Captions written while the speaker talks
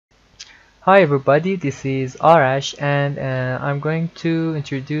Hi everybody, this is Arash and I'm going to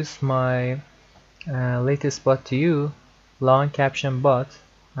introduce my latest bot to you, long caption bot,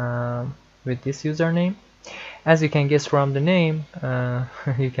 with this username. As you can guess from the name,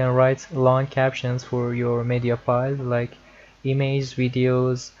 you can write long captions for your media file like images,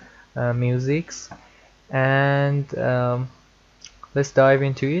 videos, musics, and let's dive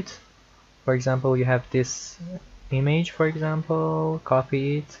into it. For example, you have this image, for example,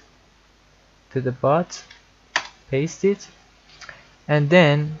 copy it to the bot, paste it, and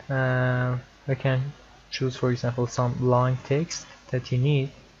then I can choose, for example, some long text that you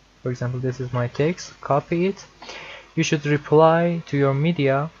need. For example, this is my text, copy it. You should reply to your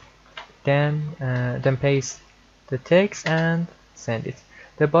media, then paste the text and send it.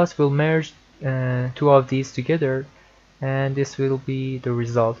 The bot will merge two of these together, and this will be the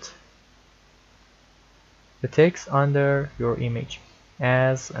result, the text under your image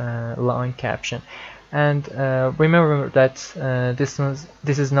as a long caption. And remember that this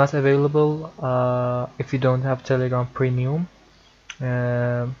is not available if you don't have Telegram Premium.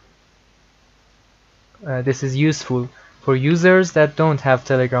 Uh, this is useful for users that don't have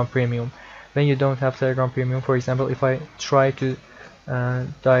Telegram Premium. When you don't have Telegram Premium, for example, if I try to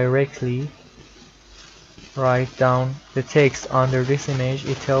directly write down the text under this image,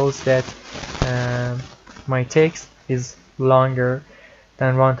 it tells that my text is longer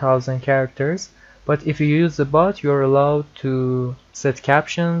than 1000 characters. But if you use the bot, you're allowed to set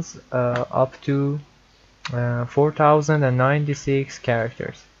captions up to 4096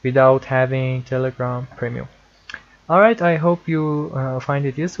 characters without having Telegram Premium. Alright, I hope you find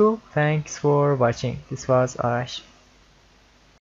it useful. Thanks for watching. This was Arash.